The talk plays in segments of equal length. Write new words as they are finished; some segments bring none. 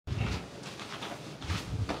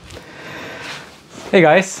Hey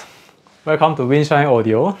guys, welcome to Windshine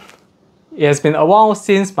Audio. It has been a while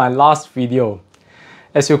since my last video.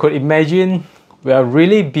 As you could imagine, we are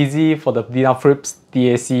really busy for the Denafrips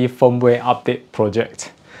DAC firmware update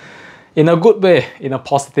project. In a good way, in a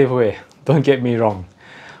positive way, don't get me wrong.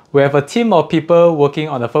 We have a team of people working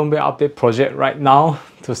on the firmware update project right now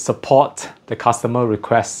to support the customer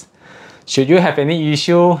requests. Should you have any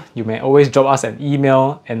issue, you may always drop us an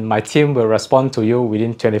email and my team will respond to you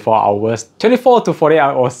within 24 hours, 24 to 48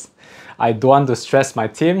 hours. I don't want to stress my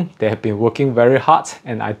team. They have been working very hard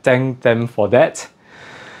and I thank them for that.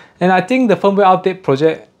 And I think the firmware update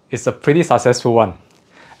project is a pretty successful one.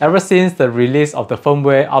 Ever since the release of the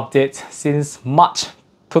firmware update since March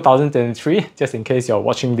 2023, just in case you're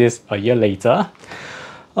watching this a year later,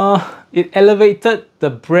 it elevated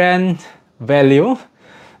the brand value.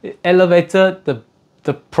 It elevated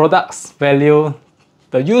the product's value,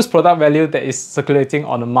 the used product value that is circulating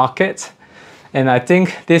on the market. And I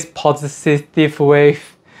think this positive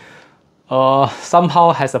wave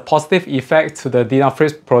somehow has a positive effect to the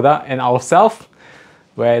Denafrips product and ourselves,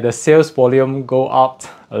 where the sales volume go up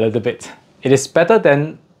a little bit. It is better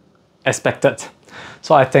than expected.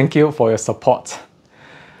 So I thank you for your support.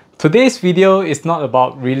 Today's video is not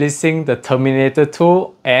about releasing the Terminator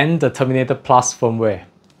 2 and the Terminator Plus firmware.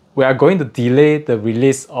 We are going to delay the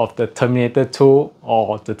release of the Terminator 2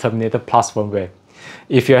 or the Terminator Plus firmware.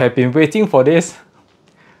 If you have been waiting for this,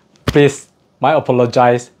 please, I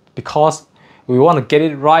apologize, because we want to get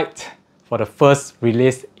it right for the first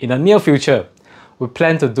release in the near future. We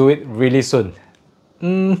plan to do it really soon.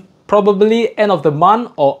 Probably end of the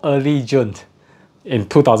month or early June in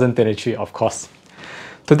 2023, of course.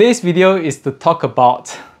 Today's video is to talk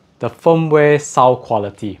about the firmware sound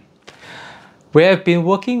quality. We have been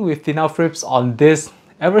working with Denafrips on this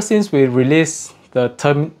ever since we released the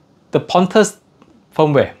Pontus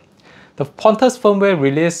firmware. The Pontus firmware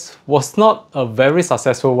release was not a very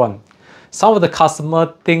successful one. Some of the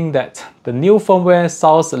customers think that the new firmware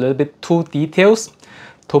sounds a little bit too detailed,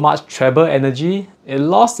 too much treble energy. It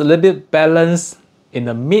lost a little bit balance in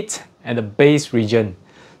the mid and the bass region.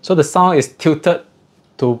 So the sound is tilted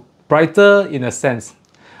to brighter in a sense.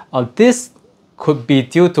 This could be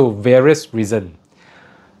due to various reasons.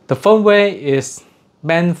 The firmware is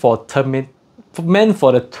meant for the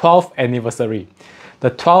 12th anniversary, the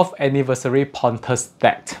 12th anniversary Pontus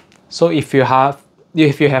deck. So if you have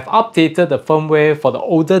updated the firmware for the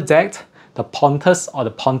older deck, the Pontus or the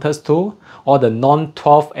Pontus II or the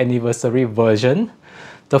non-12th anniversary version,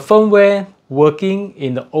 the firmware working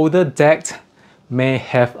in the older deck may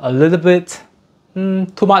have a little bit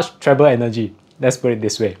too much treble energy. Let's put it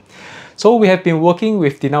this way. So we have been working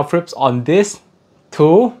with Denafrips on this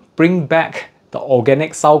to bring back the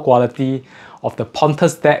organic sound quality of the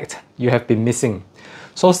Pontus deck you have been missing.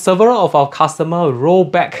 So several of our customers roll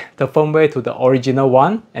back the firmware to the original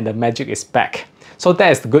one and the magic is back. So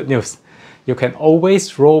that is the good news. You can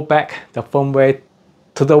always roll back the firmware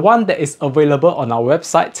to the one that is available on our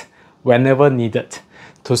website whenever needed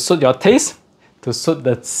to suit your taste, to suit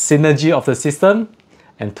the synergy of the system,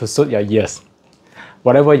 and to suit your ears.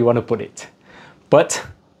 Whatever you want to put it. But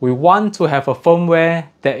we want to have a firmware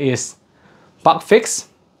that is bug fixed,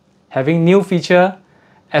 having new feature,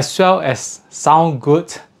 as well as sound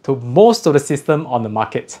good to most of the system on the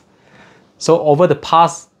market. So over the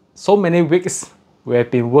past so many weeks, we have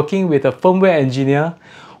been working with a firmware engineer,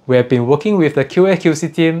 we have been working with the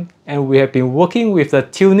QA/QC team, and we have been working with the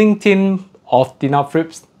tuning team of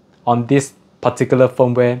Denafrips on this particular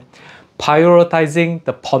firmware, prioritizing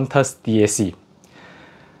the Pontus DAC.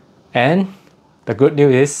 And the good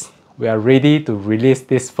news is we are ready to release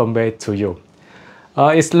this firmware to you.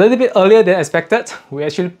 It's a little bit earlier than expected. We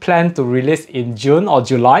actually planned to release in June or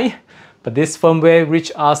July, but this firmware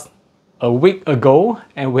reached us a week ago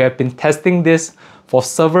and we have been testing this for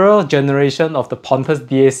several generations of the Pontus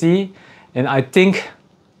DAC, and I think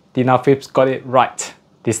Denafrips got it right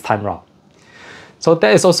this time around. So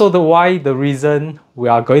that is also the reason we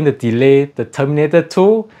are going to delay the Terminator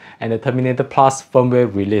 2 and the Terminator Plus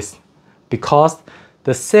firmware release, because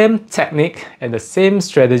the same technique and the same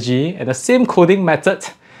strategy and the same coding method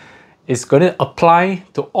is going to apply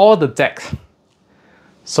to all the decks.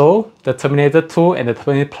 So the Terminator 2 and the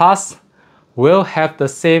Terminator Plus will have the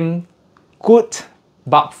same good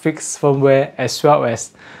bug fix firmware as well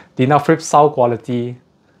as Denafrips sound quality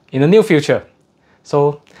in the near future.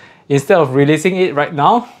 So instead of releasing it right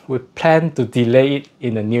now, we plan to delay it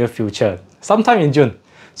in the near future, sometime in June.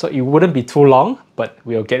 So it wouldn't be too long, but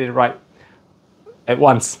we'll get it right at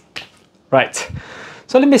once. Right.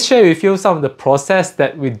 So let me share with you some of the process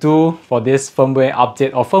that we do for this firmware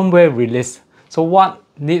update or firmware release. So what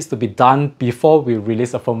needs to be done before we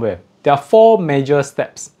release the firmware. There are 4 major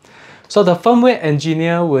steps. So the firmware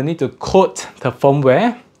engineer will need to code the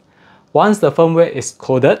firmware. Once the firmware is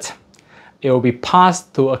coded, it will be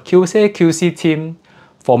passed to a QC team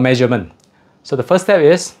for measurement. So the first step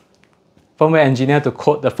is firmware engineer to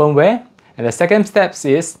code the firmware, and the second step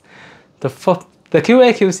is the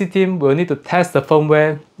QA/QC team will need to test the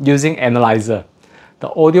firmware using analyzer,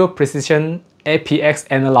 the audio precision APX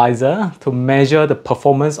analyzer, to measure the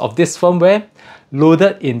performance of this firmware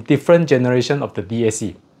loaded in different generations of the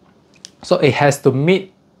DAC. So it has to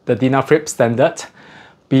meet the Denafrips standard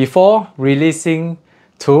before releasing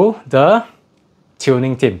to the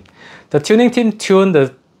tuning team. The tuning team tune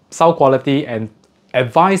the sound quality and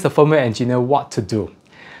advise the firmware engineer what to do.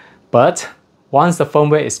 But once the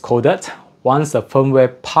firmware is coded, once the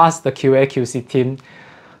firmware passed the QA/QC team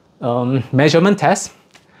measurement test,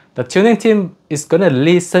 the tuning team is going to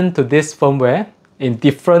listen to this firmware in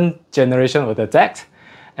different generations of the DAC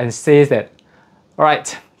and says that,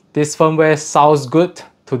 alright, this firmware sounds good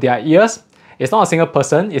to their ears. It's not a single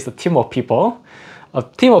person, it's a team of people. A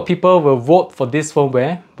team of people will vote for this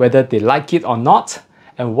firmware whether they like it or not.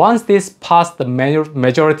 And once this passed the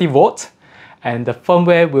majority vote, and the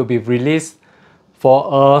firmware will be released for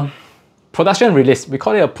a production release. We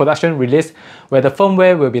call it a production release, where the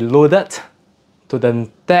firmware will be loaded to the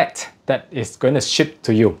DAC that is going to ship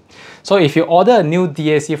to you. So if you order a new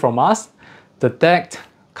DAC from us, the DAC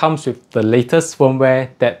comes with the latest firmware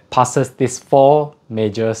that passes these 4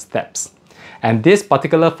 major steps. And this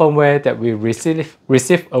particular firmware that we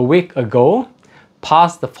received a week ago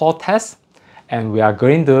passed the 4 tests, and we are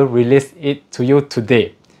going to release it to you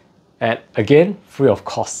today at, again, free of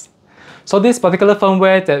cost. So this particular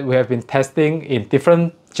firmware that we have been testing in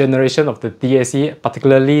different generations of the DAC,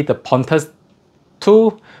 particularly the Pontus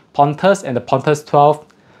II, Pontus and the Pontus 12,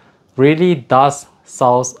 really does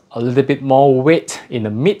sound a little bit more weight in the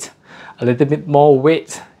mid, a little bit more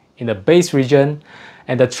weight in the bass region,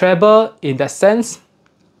 and the treble, in that sense,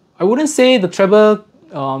 I wouldn't say the treble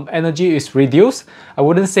energy is reduced, I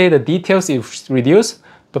wouldn't say the details is reduced,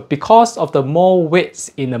 but because of the more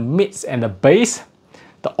weights in the mids and the bass,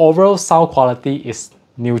 the overall sound quality is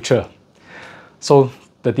neutral. So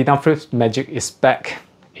the Denafrips magic is back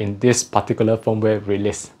in this particular firmware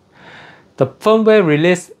release. The firmware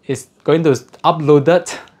release is going to upload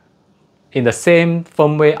it in the same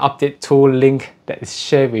firmware update tool link that is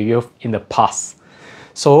shared with you in the past.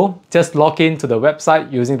 So just log in to the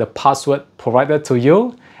website using the password provided to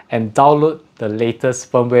you and download the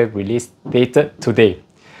latest firmware release dated today.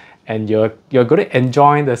 And you're going to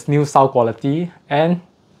enjoy this new sound quality and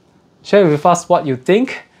share with us what you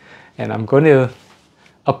think. And I'm going to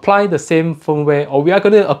apply the same firmware, or we are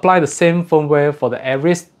going to apply the same firmware for the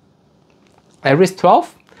Aries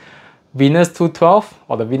 12, Venus 212,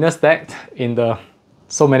 or the Venus DAC in the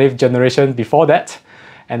so many generations before that,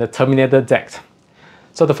 and the Terminator DAC.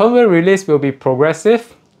 So the firmware release will be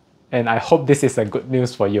progressive, and I hope this is a good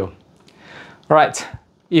news for you. Alright,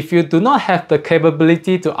 if you do not have the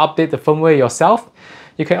capability to update the firmware yourself,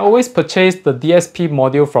 you can always purchase the DSP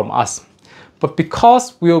module from us. But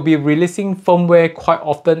because we will be releasing firmware quite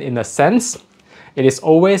often in a sense, it is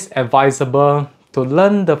always advisable to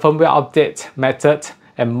learn the firmware update method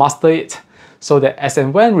and master it, so that as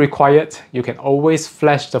and when required, you can always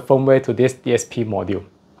flash the firmware to this DSP module.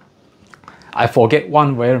 I forget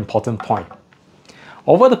one very important point.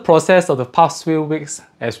 Over the process of the past few weeks,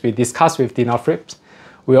 as we discussed with Denafrips,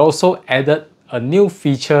 we also added a new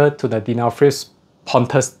feature to the Denafrips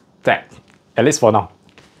Pontus DAC, at least for now,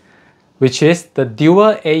 which is the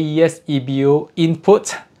dual AES EBU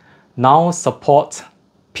input now supports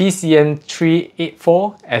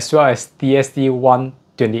PCM384 as well as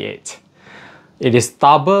DSD128. It is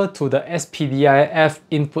double to the SPDIF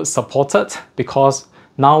input supported because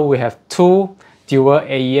now we have 2 dual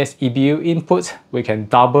AES EBU inputs. We can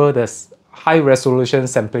double the high resolution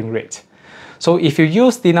sampling rate. So if you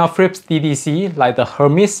use Denafrips DDC like the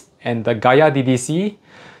Hermes and the Gaia DDC,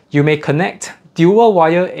 you may connect dual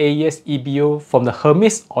wire AES EBU from the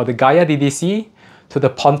Hermes or the Gaia DDC to the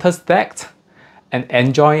Pontus DAC and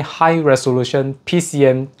enjoy high resolution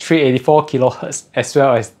PCM 384 kHz as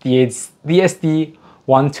well as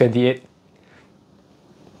DSD128.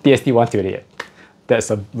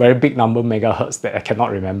 That's a very big number megahertz that I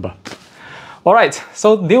cannot remember. Alright,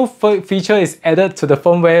 so new feature is added to the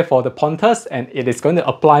firmware for the Pontus, and it is going to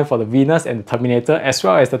apply for the Venus and the Terminator as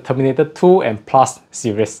well as the Terminator 2 and Plus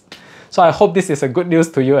series. So I hope this is a good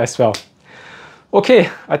news to you as well. Okay,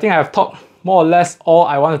 I think I have talked more or less all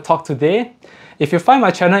I want to talk today. If you find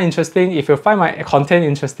my channel interesting, if you find my content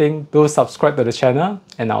interesting, do subscribe to the channel,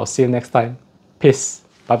 and I'll see you next time. Peace.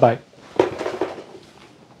 Bye bye.